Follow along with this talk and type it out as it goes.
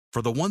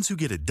For the ones who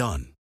get it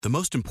done, the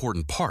most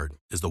important part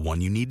is the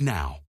one you need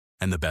now.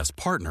 And the best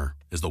partner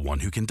is the one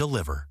who can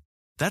deliver.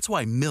 That's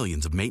why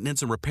millions of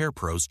maintenance and repair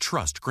pros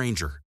trust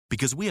Grainger,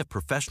 because we have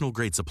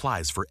professional-grade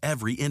supplies for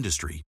every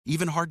industry,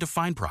 even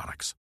hard-to-find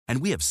products. And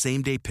we have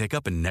same-day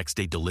pickup and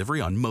next-day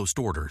delivery on most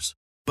orders.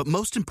 But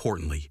most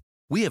importantly,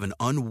 we have an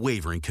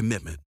unwavering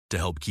commitment to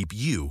help keep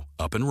you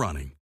up and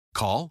running.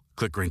 Call,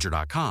 click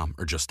Grainger.com,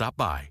 or just stop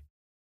by.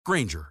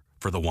 Grainger,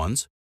 for the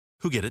ones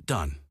who get it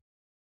done.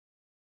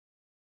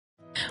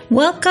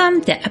 Welcome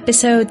to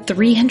episode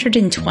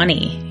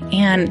 320,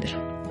 and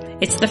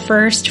it's the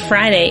first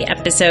Friday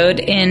episode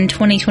in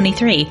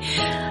 2023.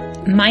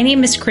 My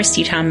name is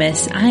Christy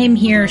Thomas. I'm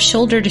here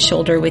shoulder to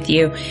shoulder with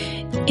you,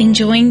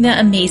 enjoying the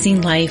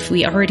amazing life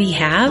we already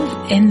have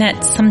and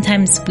that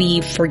sometimes we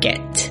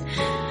forget.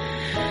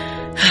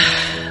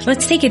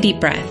 Let's take a deep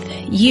breath.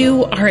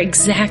 You are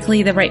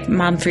exactly the right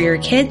mom for your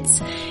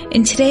kids,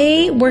 and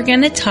today we're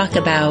going to talk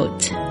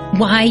about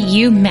why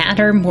you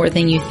matter more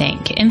than you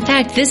think. In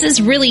fact, this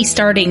is really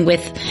starting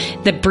with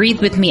the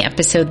Breathe With Me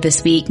episode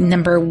this week,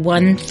 number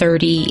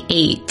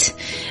 138,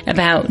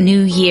 about new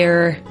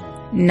year,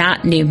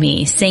 not new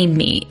me, same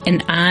me,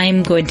 and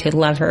I'm going to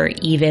love her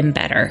even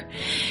better.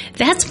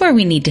 That's where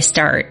we need to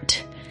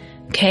start.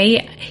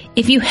 Okay?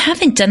 If you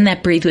haven't done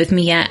that Breathe With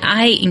Me yet,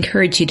 I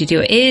encourage you to do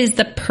it. It is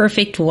the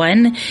perfect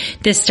one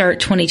to start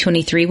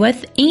 2023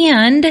 with.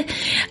 And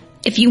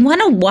if you want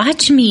to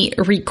watch me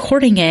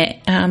recording it,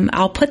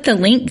 I'll put the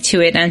link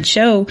to it on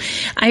show.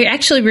 I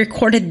actually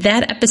recorded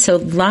that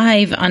episode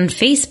live on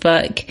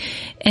Facebook,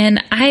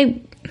 and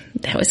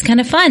that was kind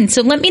of fun.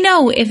 So let me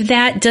know if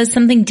that does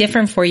something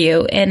different for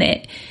you. And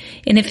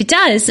if it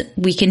does,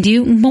 we can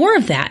do more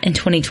of that in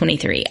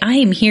 2023. I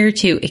am here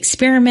to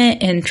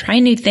experiment and try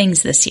new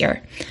things this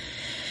year.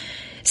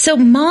 So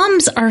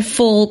moms are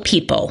full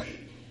people.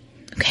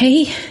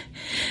 Okay?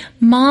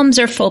 Moms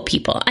are full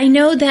people. I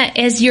know that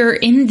as you're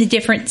in the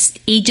different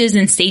ages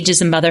and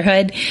stages of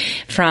motherhood,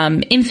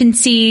 from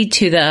infancy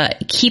to the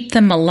keep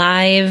them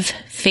alive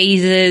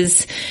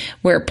phases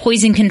where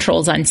poison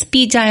control's on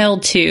speed dial,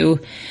 to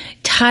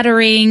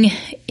toddling,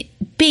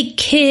 big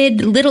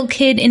kid, little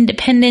kid,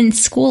 independent,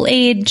 school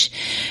age,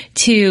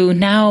 to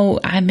now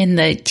I'm in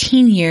the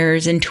teen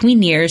years and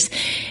tween years.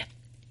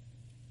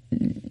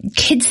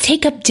 Kids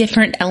take up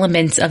different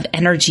elements of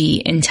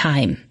energy and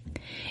time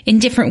in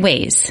different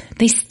ways.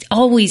 They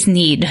always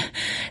need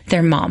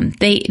their mom.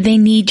 They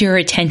need your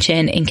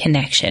attention and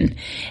connection.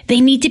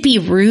 They need to be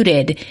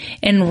rooted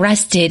and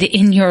rested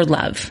in your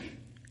love.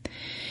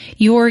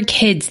 Your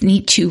kids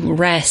need to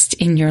rest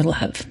in your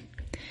love.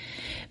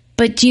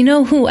 But do you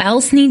know who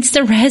else needs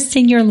to rest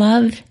in your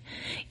love?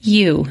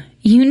 You.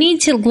 You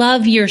need to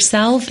love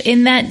yourself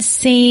in that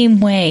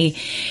same way.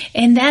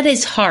 And that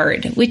is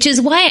hard, which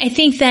is why I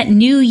think that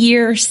New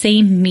Year,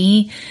 same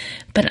me,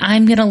 but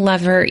I'm going to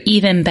love her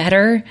even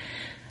better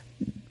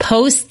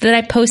post that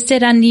I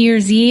posted on New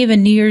Year's Eve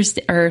and New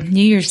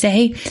Year's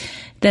Day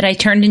that I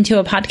turned into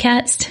a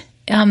podcast.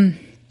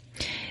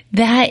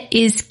 That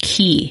is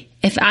key.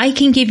 If I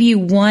can give you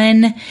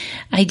one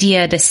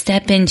idea to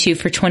step into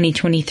for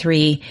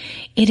 2023,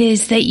 it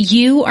is that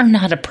you are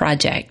not a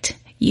project.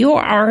 You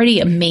are already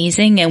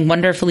amazing and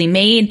wonderfully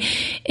made,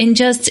 and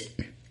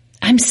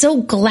I'm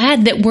so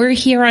glad that we're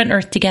here on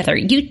earth together.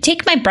 You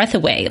take my breath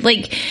away.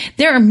 Like,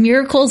 there are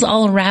miracles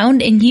all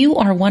around, and you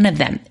are one of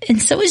them.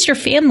 And so is your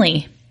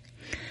family.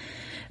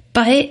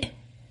 But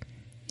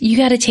you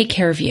got to take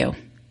care of you.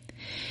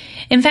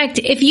 In fact,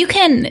 if you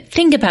can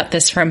think about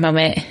this for a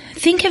moment,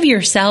 think of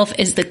yourself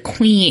as the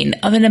queen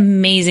of an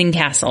amazing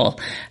castle.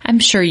 I'm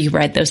sure you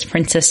read those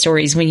princess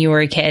stories when you were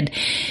a kid.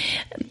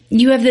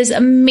 You have this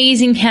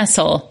amazing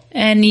castle,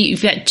 and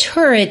you've got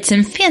turrets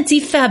and fancy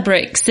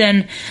fabrics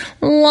and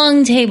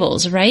long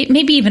tables, right?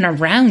 Maybe even a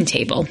round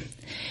table.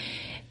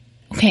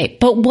 Okay,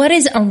 but what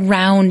is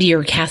around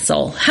your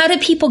castle? How do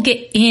people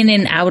get in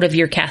and out of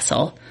your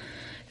castle?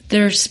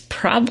 There's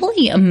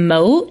probably a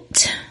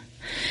moat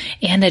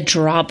and a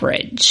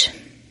drawbridge.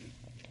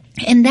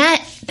 And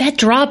that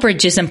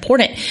drawbridge is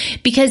important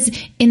because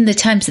in the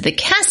times of the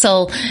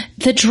castle,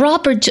 the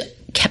drawbridge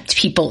kept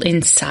people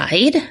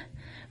inside,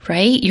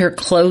 right? Your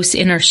close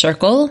inner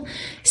circle,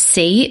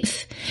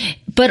 safe,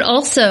 but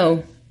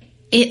also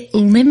it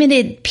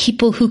limited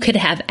people who could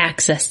have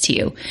access to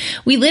you.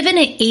 We live in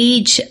an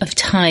age of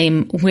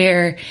time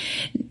where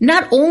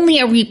not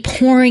only are we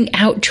pouring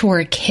out to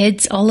our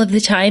kids all of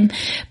the time,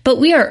 but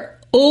we are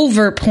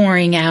over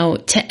pouring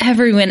out to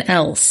everyone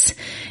else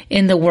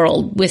in the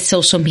world with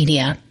social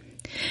media.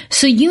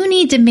 So you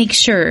need to make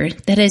sure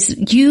that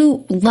as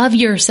you love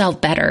yourself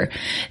better,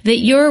 that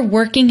you're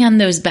working on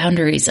those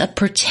boundaries of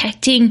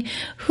protecting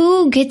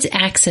who gets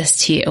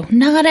access to you.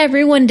 Not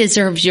everyone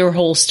deserves your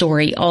whole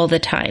story all the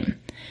time.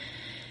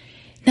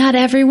 Not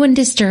everyone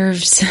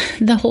deserves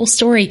the whole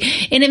story.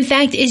 And in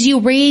fact, as you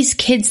raise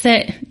kids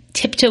that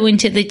tiptoe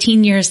into the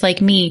teen years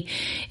like me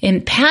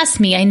and past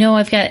me, I know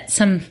I've got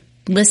some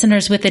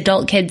listeners with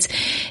adult kids,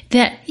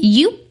 that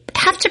you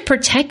have to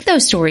protect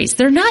those stories.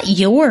 They're not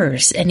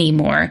yours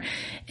anymore.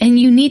 And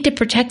you need to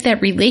protect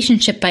that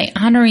relationship by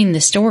honoring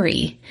the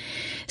story.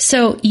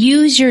 So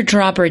use your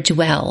drawbridge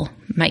well,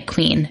 my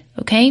queen.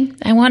 Okay?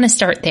 I want to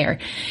start there.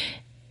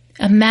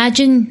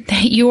 Imagine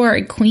that you are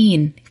a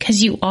queen,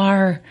 because you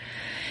are.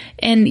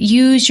 And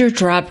use your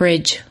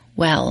drawbridge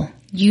well.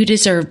 You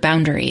deserve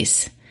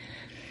boundaries.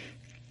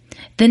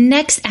 The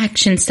next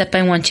action step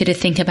I want you to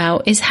think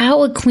about is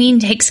how a queen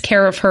takes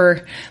care of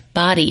her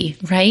body,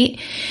 right?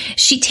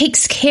 She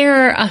takes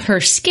care of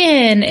her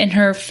skin and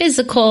her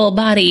physical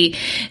body.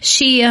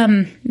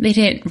 They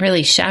didn't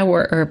really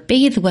shower or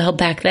bathe well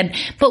back then,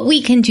 but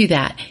we can do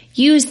that.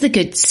 Use the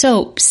good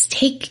soaps.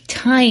 Take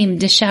time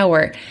to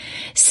shower.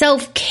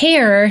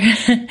 Self-care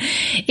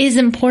is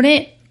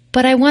important,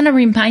 but I want to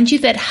remind you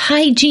that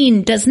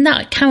hygiene does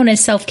not count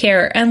as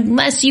self-care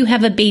unless you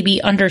have a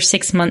baby under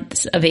 6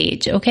 months of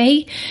age,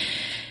 okay?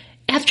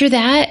 After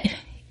that,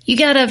 you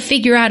gotta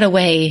figure out a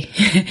way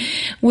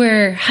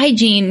where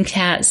hygiene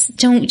tasks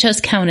don't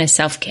just count as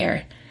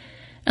self-care.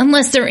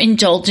 Unless they're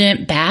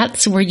indulgent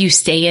baths where you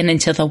stay in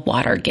until the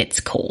water gets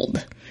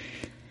cold.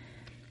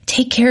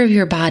 Take care of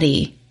your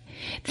body.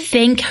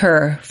 Thank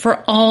her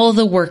for all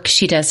the work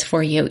she does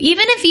for you.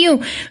 Even if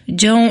you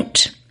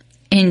don't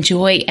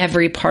enjoy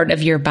every part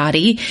of your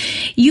body,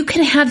 you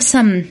can have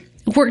some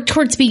work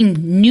towards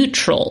being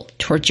neutral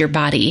towards your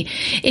body.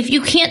 If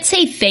you can't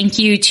say thank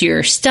you to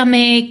your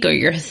stomach or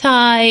your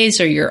thighs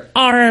or your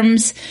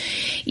arms,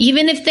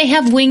 even if they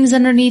have wings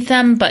underneath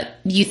them, but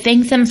you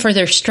thank them for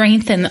their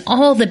strength and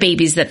all the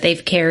babies that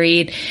they've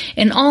carried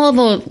and all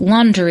the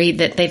laundry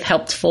that they've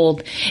helped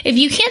fold. If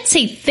you can't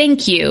say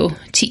thank you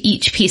to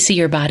each piece of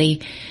your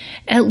body,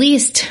 at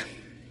least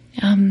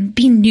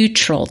be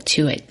neutral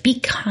to it. Be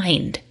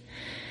kind.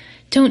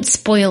 Don't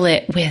spoil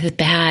it with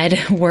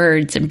bad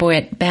words and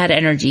bad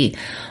energy.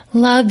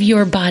 Love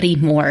your body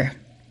more.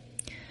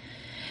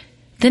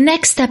 The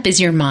next step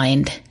is your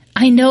mind.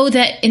 I know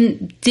that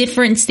in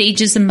different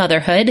stages of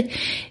motherhood,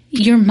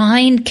 your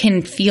mind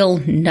can feel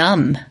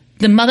numb.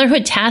 The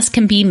motherhood task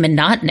can be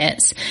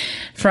monotonous,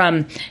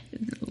 from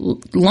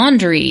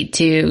laundry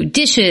to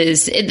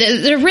dishes.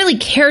 They're really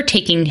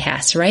caretaking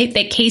tasks, right?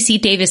 That Casey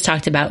Davis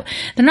talked about.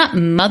 They're not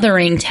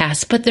mothering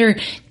tasks, but they're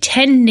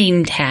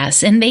tending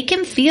tasks, and they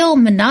can feel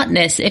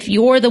monotonous if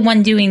you're the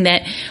one doing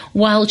that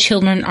while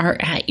children are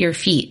at your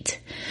feet.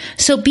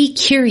 So be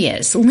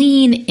curious.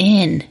 Lean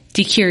in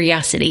to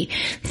curiosity.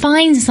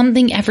 Find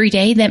something every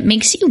day that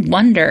makes you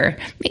wonder,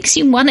 makes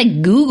you want to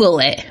Google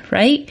it,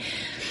 right?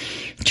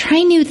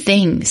 Try new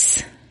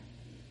things.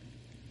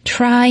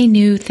 Try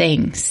new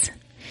things.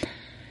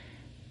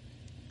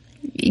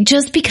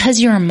 Just because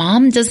you're a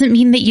mom doesn't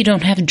mean that you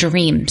don't have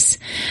dreams.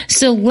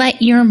 So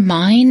let your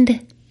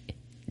mind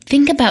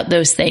think about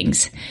those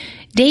things.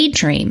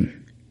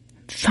 Daydream.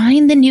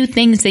 Find the new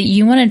things that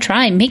you want to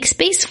try. Make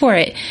space for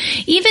it.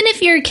 Even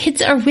if your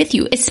kids are with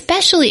you,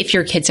 especially if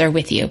your kids are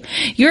with you.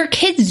 Your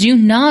kids do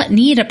not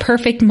need a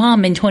perfect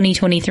mom in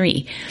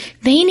 2023.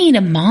 They need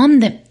a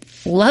mom that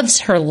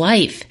loves her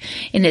life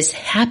and is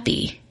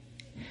happy.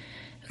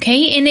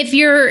 Okay. And if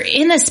you're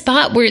in a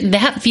spot where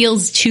that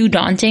feels too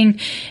daunting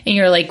and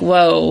you're like,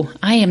 whoa,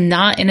 I am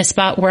not in a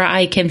spot where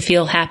I can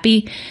feel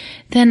happy,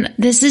 then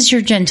this is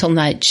your gentle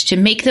nudge to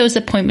make those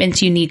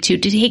appointments you need to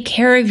take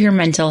care of your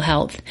mental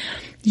health.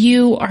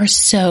 You are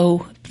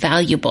so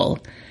valuable.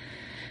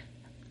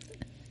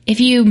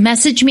 If you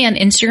message me on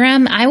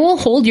Instagram, I will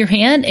hold your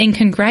hand and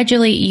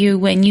congratulate you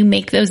when you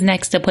make those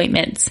next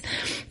appointments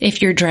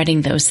if you're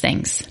dreading those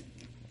things.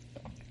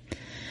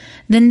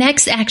 The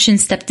next action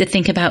step to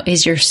think about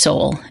is your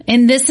soul.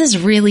 And this is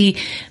really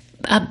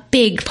a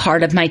big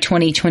part of my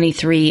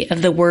 2023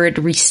 of the word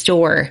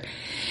restore.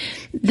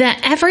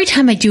 That every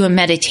time I do a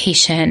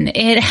meditation,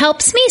 it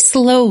helps me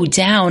slow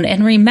down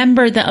and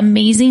remember the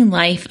amazing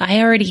life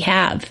I already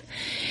have.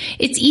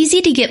 It's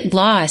easy to get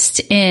lost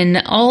in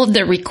all of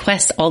the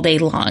requests all day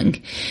long,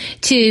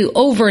 to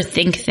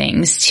overthink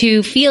things,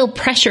 to feel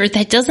pressure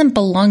that doesn't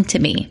belong to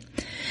me.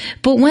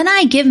 But when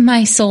I give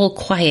my soul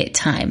quiet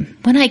time,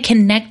 when I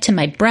connect to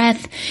my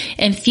breath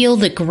and feel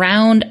the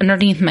ground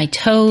underneath my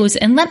toes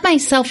and let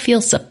myself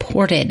feel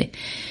supported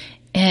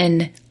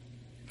and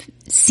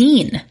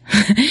seen,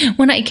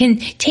 when I can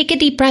take a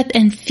deep breath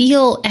and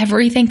feel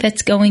everything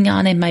that's going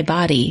on in my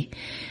body,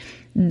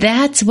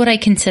 that's what I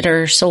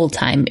consider soul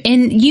time.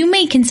 And you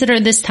may consider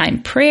this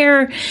time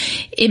prayer.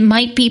 It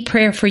might be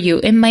prayer for you.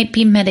 It might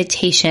be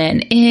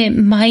meditation. It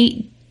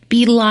might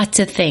be lots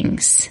of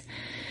things.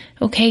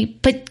 Okay,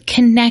 but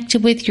connect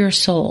with your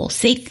soul.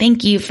 Say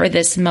thank you for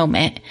this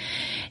moment.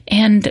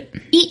 And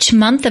each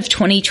month of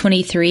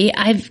 2023,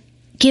 I've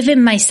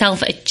given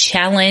myself a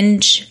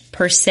challenge,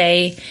 per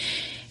se,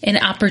 an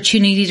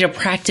opportunity to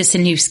practice a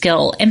new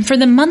skill. And for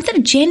the month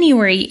of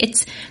January,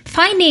 it's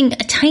finding a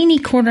tiny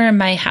corner in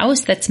my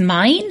house that's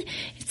mine.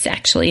 It's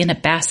actually in a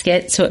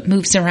basket, so it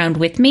moves around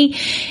with me.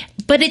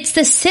 But it's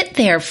to sit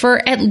there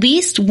for at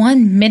least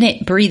 1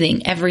 minute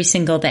breathing every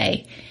single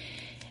day.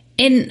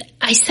 And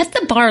I set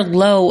the bar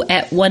low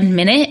at 1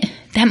 minute.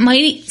 That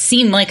might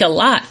seem like a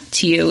lot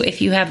to you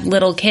if you have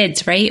little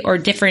kids, right? Or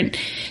different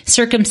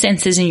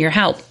circumstances in your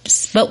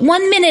house. But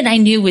 1 minute I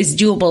knew was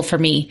doable for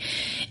me.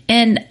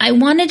 And I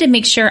wanted to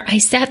make sure I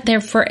sat there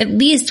for at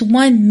least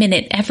 1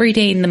 minute every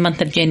day in the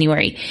month of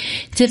January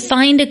to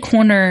find a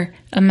corner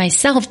of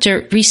myself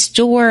to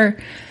restore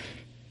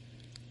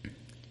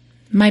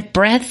my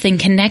breath and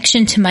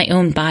connection to my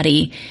own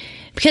body.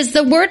 Because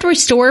the word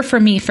restore for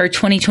me for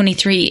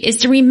 2023 is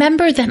to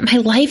remember that my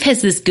life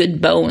has this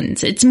good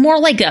bones. It's more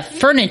like a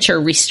furniture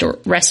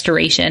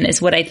restoration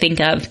is what I think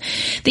of.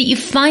 That you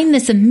find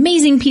this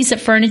amazing piece of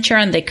furniture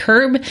on the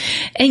curb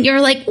and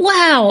you're like,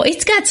 wow,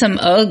 it's got some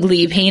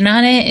ugly paint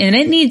on it and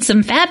it needs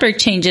some fabric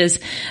changes,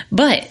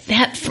 but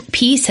that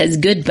piece has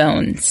good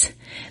bones.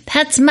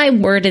 That's my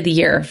word of the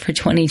year for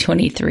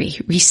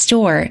 2023,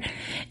 restore.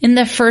 And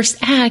the first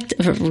act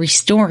of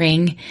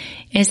restoring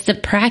is to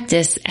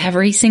practice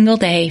every single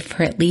day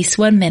for at least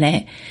 1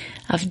 minute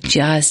of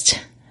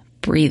just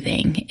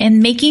breathing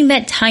and making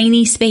that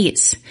tiny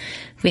space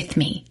with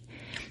me,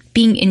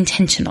 being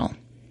intentional.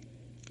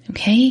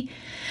 Okay?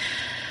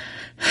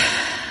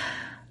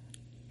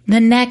 The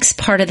next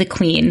part of the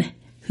queen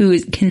who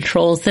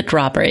controls the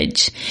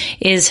drawbridge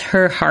is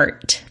her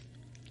heart.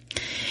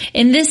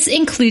 And this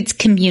includes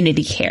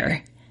community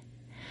care.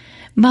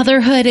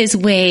 Motherhood is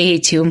way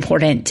too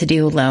important to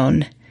do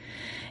alone,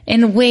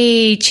 and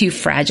way too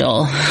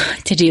fragile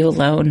to do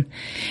alone,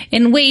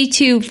 and way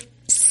too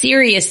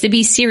serious to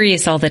be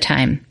serious all the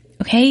time.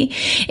 Okay?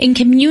 And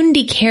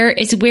community care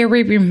is where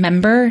we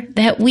remember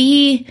that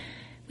we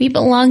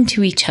belong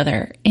to each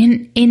other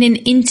in an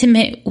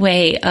intimate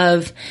way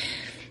of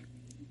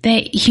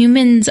that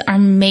humans are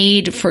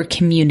made for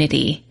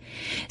community.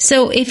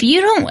 So if you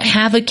don't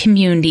have a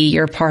community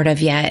you're part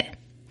of yet,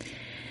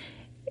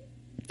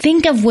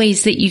 think of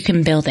ways that you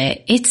can build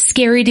it. It's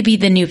scary to be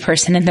the new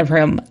person in the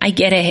room. I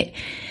get it.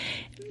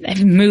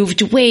 I've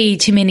moved way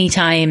too many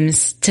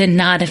times to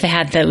not have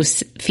had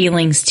those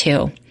feelings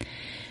too.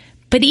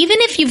 But even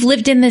if you've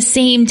lived in the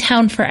same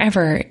town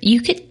forever,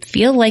 you could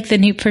feel like the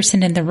new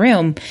person in the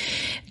room.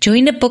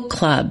 Join a book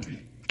club.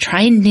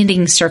 Try a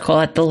knitting circle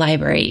at the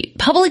library.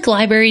 Public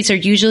libraries are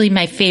usually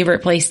my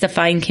favorite place to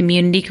find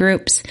community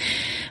groups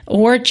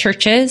or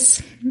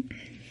churches.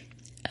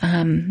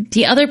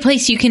 The other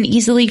place you can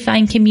easily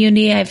find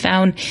community I've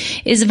found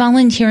is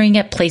volunteering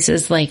at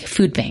places like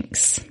food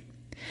banks.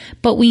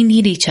 But we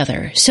need each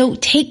other. So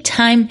take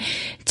time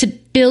to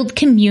build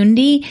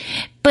community,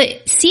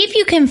 but see if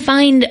you can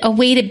find a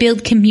way to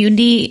build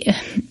community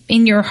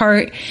in your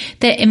heart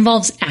that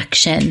involves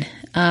action.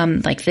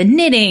 Like the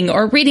knitting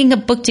or reading a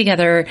book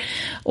together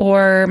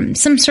or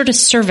some sort of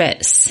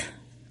service.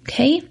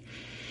 Okay?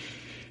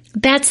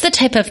 That's the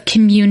type of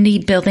community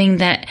building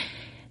that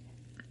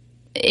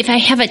if I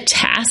have a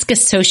task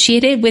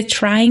associated with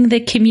trying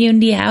the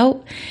community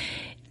out,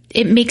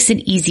 it makes it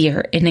easier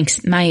in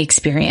my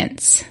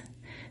experience.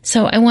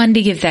 So I wanted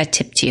to give that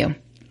tip to you.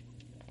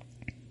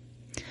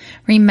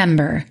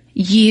 Remember,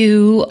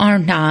 you are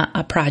not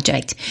a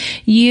project.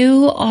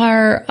 You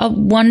are a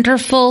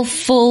wonderful,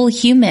 full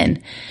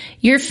human.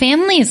 Your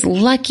family is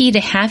lucky to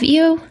have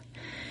you,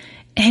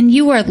 and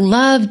you are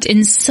loved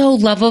and so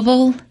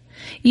lovable.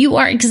 You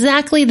are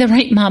exactly the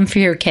right mom for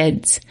your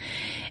kids.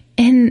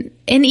 And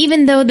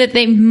even though that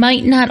they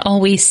might not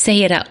always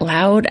say it out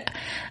loud,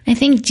 I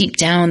think deep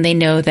down they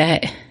know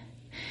that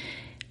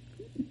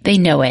they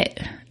know it.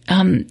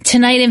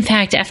 Tonight, in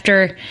fact,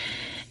 after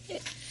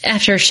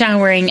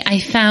showering, I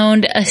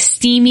found a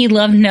steamy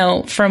love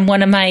note from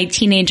one of my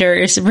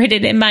teenagers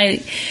written in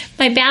my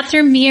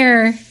bathroom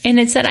mirror. And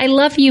it said, "I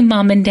love you,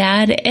 Mom and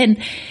Dad."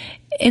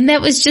 And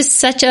that was just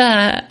such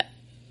a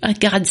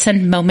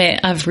godsend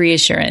moment of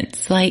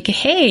reassurance. Like,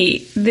 hey,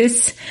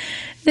 this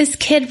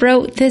kid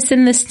wrote this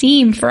in the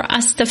steam for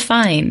us to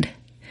find.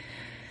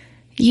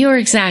 You're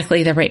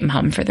exactly the right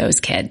mom for those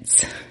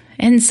kids.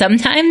 And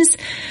sometimes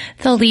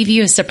they'll leave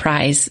you a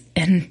surprise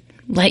and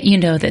let you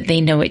know that they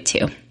know it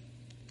too.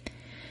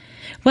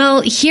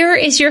 Well, here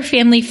is your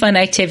family fun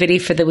activity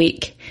for the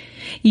week.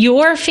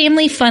 Your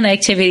family fun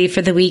activity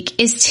for the week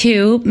is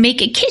to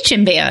make a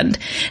kitchen band.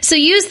 So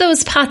use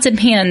those pots and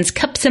pans,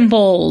 cups and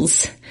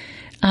bowls,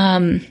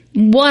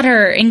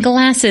 water and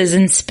glasses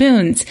and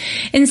spoons,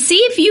 and see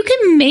if you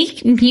can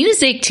make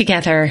music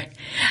together.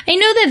 I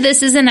know that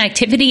this is an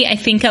activity I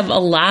think of a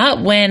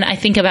lot when I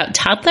think about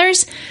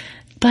toddlers,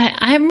 but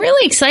I'm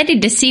really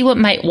excited to see what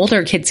my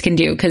older kids can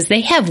do because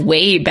they have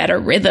way better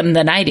rhythm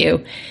than I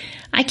do.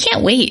 I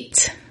can't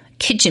wait.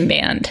 Kitchen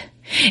band.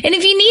 And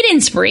if you need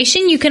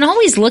inspiration, you can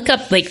always look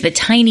up like the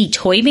Tiny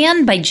Toy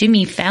Band by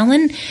Jimmy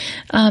Fallon.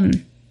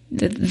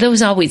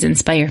 Those always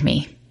inspire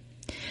me.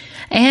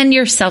 And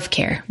your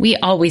self-care. We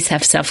always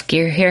have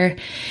self-care here.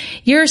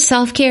 Your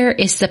self-care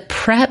is to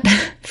prep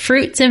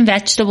fruits and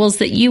vegetables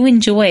that you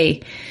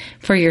enjoy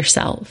for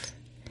yourself.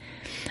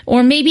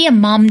 or maybe a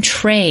mom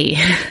tray,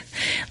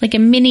 like a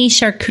mini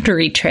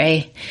charcuterie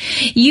tray.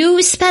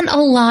 You spent a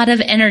lot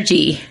of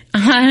energy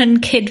on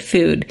kid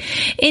food.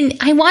 And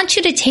I want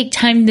you to take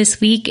time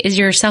this week as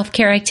your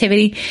self-care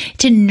activity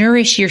to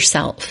nourish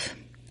yourself.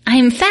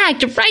 In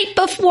fact, right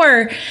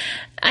before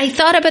I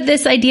thought about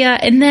this idea,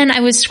 and then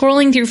I was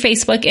scrolling through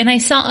Facebook and I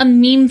saw a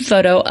meme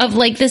photo of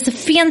like this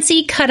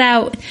fancy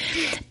cutout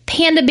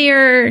panda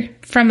bear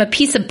from a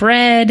piece of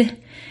bread,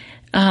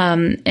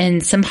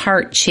 and some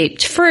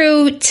heart-shaped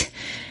fruit.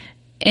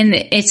 And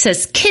it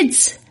says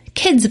kids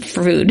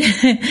food.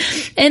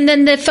 And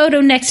then the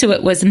photo next to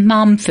it was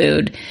mom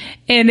food.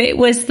 And it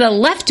was the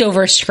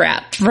leftover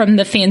scrap from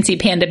the fancy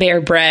panda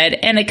bear bread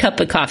and a cup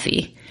of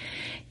coffee.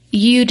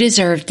 You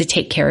deserve to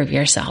take care of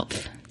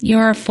yourself.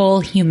 You're a full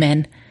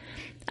human.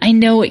 I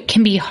know it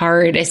can be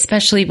hard,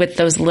 especially with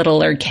those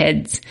littler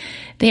kids.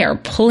 They are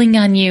pulling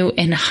on you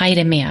in high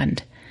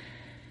demand.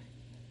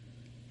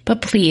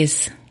 But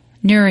please,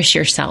 nourish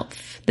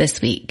yourself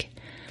this week.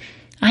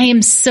 I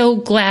am so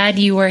glad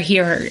you are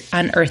here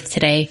on Earth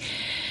today.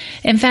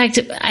 In fact,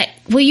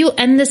 will you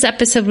end this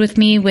episode with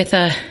me with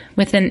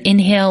an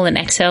inhale and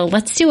exhale?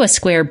 Let's do a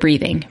square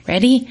breathing.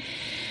 Ready?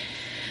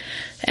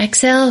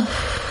 Exhale.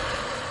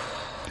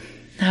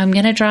 I'm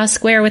going to draw a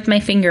square with my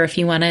finger if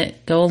you want to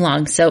go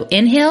along. So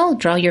inhale,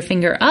 draw your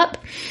finger up.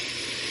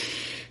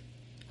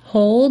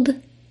 Hold,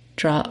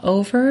 draw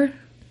over.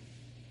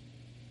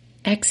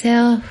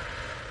 Exhale,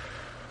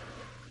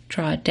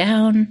 draw it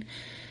down,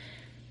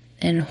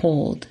 and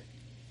hold.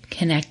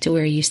 Connect to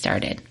where you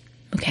started.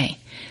 Okay,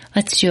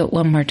 let's do it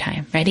one more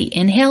time. Ready?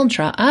 Inhale,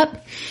 draw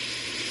up.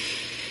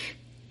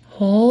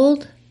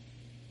 Hold.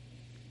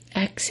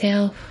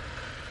 Exhale,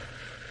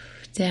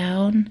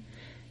 down,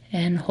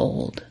 and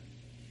hold.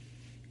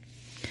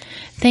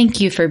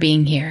 Thank you for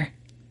being here.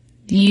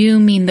 You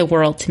mean the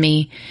world to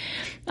me.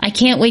 I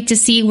can't wait to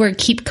see where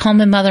Keep Calm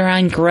and Mother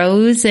On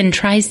grows and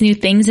tries new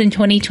things in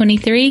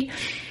 2023.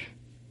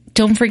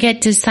 Don't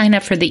forget to sign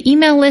up for the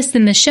email list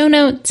in the show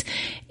notes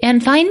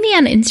and find me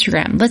on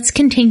Instagram. Let's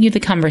continue the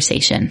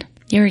conversation.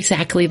 You're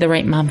exactly the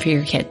right mom for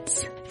your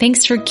kids.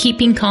 Thanks for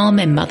keeping calm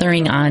and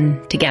mothering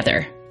on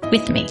together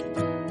with me.